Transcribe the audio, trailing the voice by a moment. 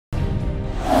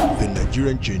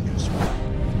Nigerian genius.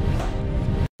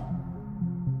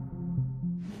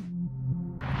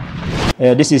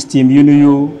 This is Team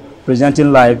Uniuyo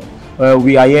presenting live.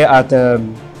 We are here at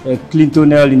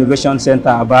Clintonel Innovation Center,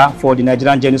 Aba, for the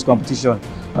Nigerian Genius competition.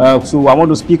 So I want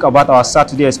to speak about our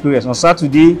Saturday experience. On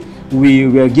Saturday, we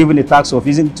were given a task of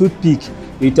using toothpick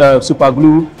with super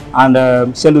glue and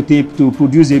sellotape to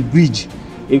produce a bridge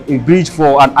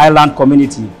for an island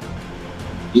community.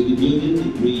 You'll be building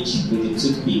the bridge with a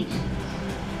toothpick.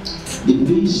 The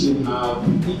bridge should have a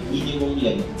minimum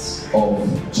length of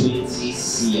 20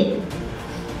 cm.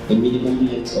 A minimum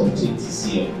length of 20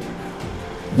 cm.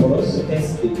 For us to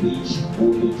test the bridge,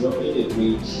 we'll be dropping the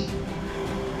bridge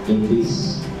in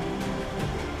this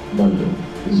manner,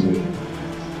 this way.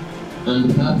 And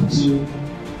we have to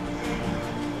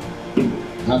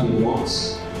have a malt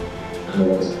and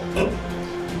water.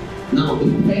 Now, the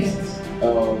first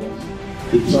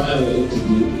the trial we're going to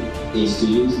do is to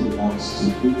use the malt to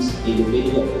put in the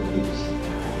middle of the bridge,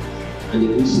 and the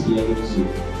bridge should be able to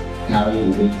carry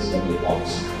the weight of the malt.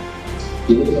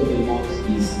 The weight of the malt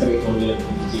is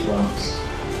 350 grams.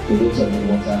 The weight of the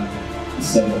water is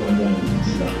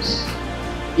 750 grams.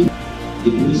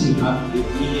 The bridge should have a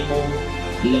minimum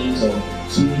length of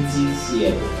 20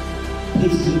 cm.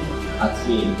 Please look at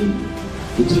me again.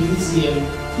 The 20 cm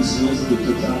is not the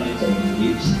total length of the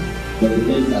bridge, but the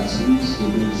length at which the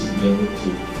bridge should be able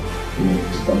to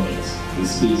connect the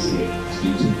space here to be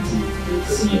 20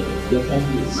 cm. Your time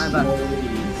is 4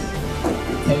 minutes.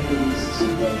 10 minutes to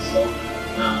yourself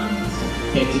and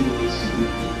 30 minutes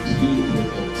to do the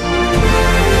project.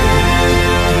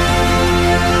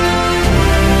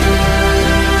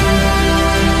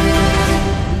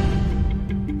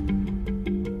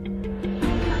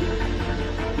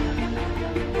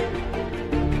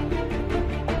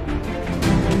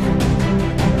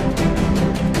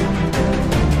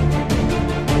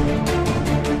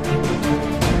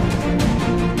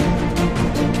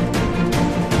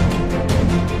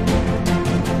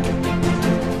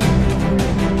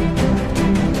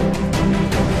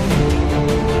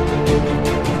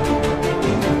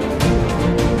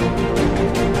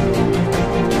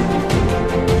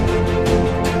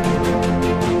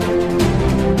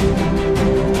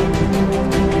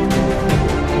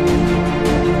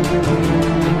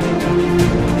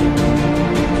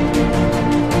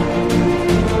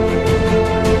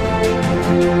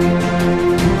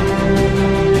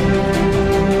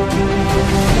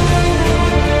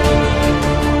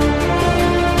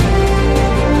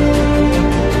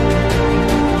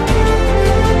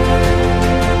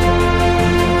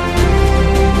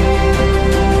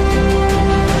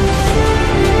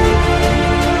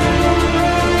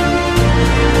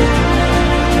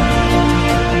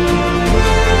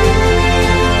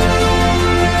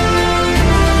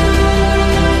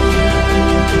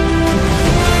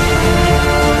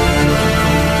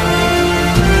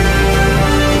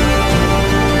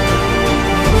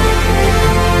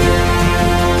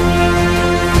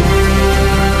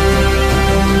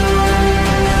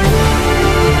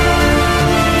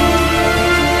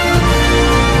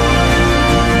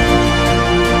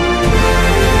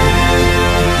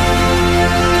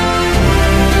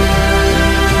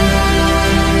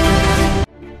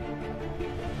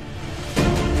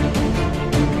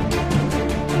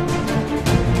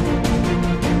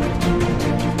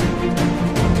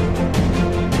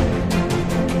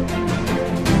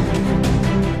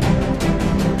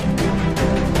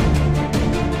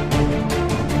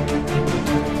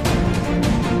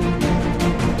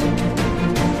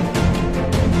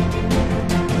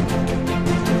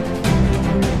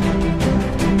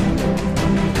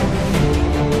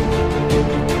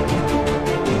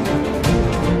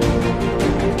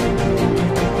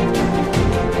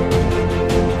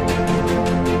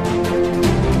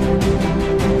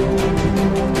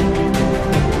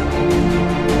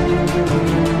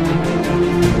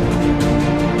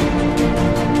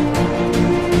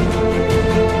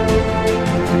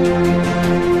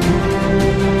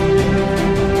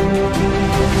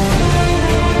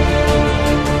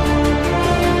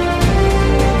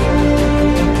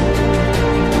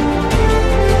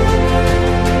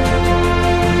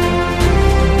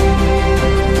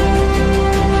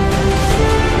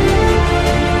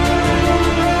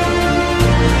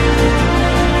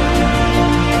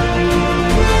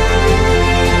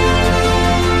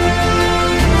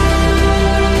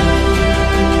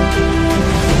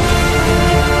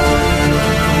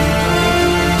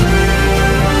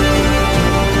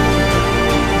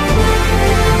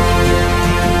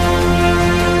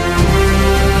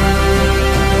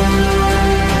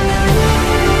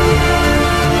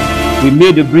 We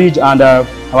made the bridge, and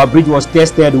our bridge was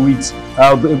tested with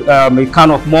a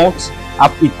can of malt.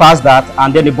 It passed that,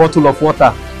 and then a bottle of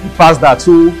water. It passed that.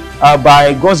 So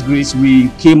by God's grace, we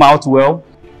came out well.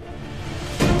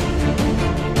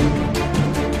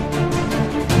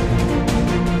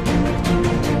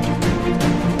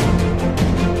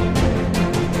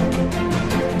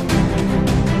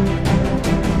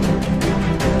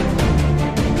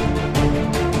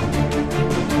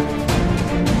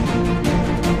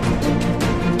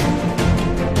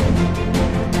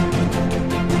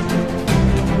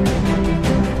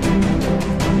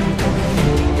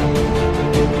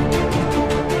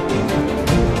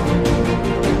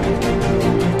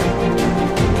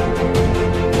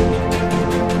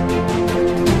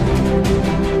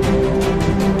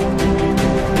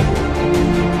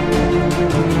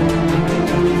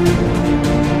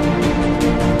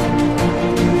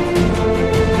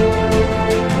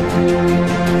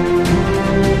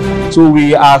 So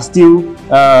we are still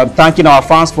thanking our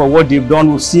fans for what they've done.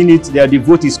 We've seen it. The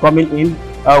vote is coming in.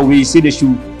 We see they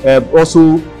should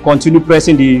also continue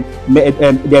pressing the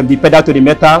pedal to the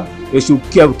metal. They should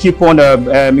keep on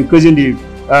increasing the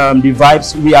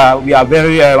vibes. We are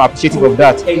very appreciative of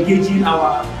that. Engaging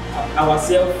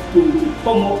ourselves to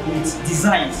come up with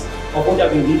designs of what they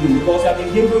have been given, because they have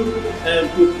been given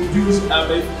to produce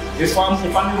a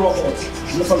family robot.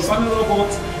 From family robot,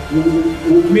 we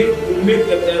make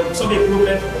solve a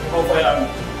problem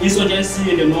of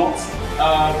insurgency in the north,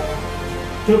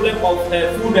 problem of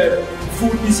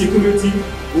food insecurity.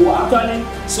 We will actually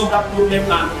solve that problem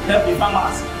and help the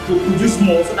farmers to produce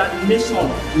more so that the nation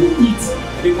will eat,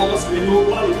 because we know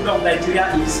one of the problems of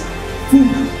Nigeria is food.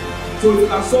 So if we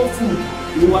can solve food,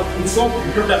 we will solve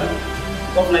the problem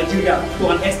of Nigeria to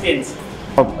an extent.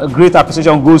 A great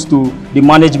appreciation goes to the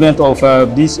management of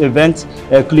this event,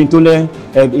 Clintonel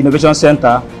Innovation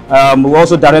Center. We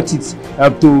also direct it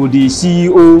to the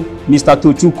CEO, Mr.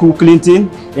 Tochukwu Clinton,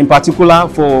 in particular,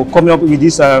 for coming up with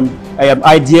this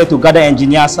idea to gather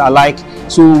engineers alike.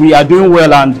 So we are doing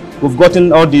well, and we've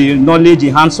gotten all the knowledge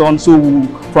in hands-on. So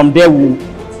from there, we'll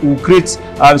create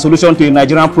a solution to a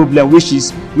Nigerian problem, which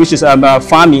is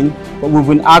farming. We've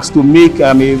been asked to make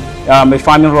a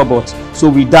farming robot. So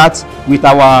with that, with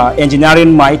our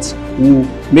engineering might, we'll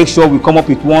make sure we come up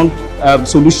with one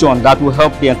solution that will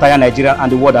help the entire Nigeria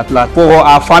and the world at large. For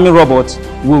our farming robot,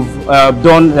 we've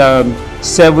done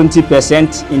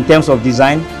 70% in terms of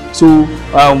design. So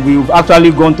we've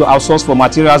actually gone to outsource for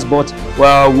materials, but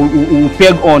we'll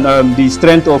peg on the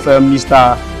strength of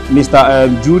Mr.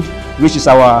 Jude, which is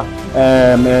our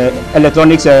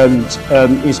electronics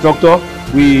instructor.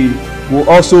 We will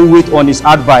also wait on his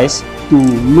advice to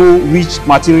know which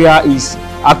material is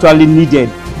actually needed.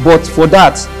 But for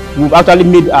that, we've actually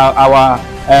made our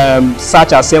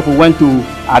search ourselves. We went to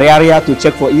area to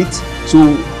check for it. So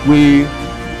we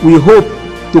hope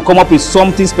to come up with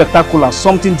something spectacular,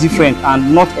 something different,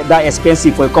 and not that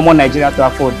expensive for a common Nigerian to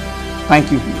afford. Thank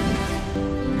you.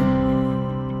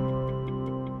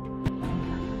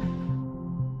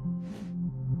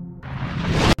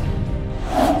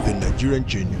 The Nigerian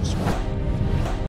genius.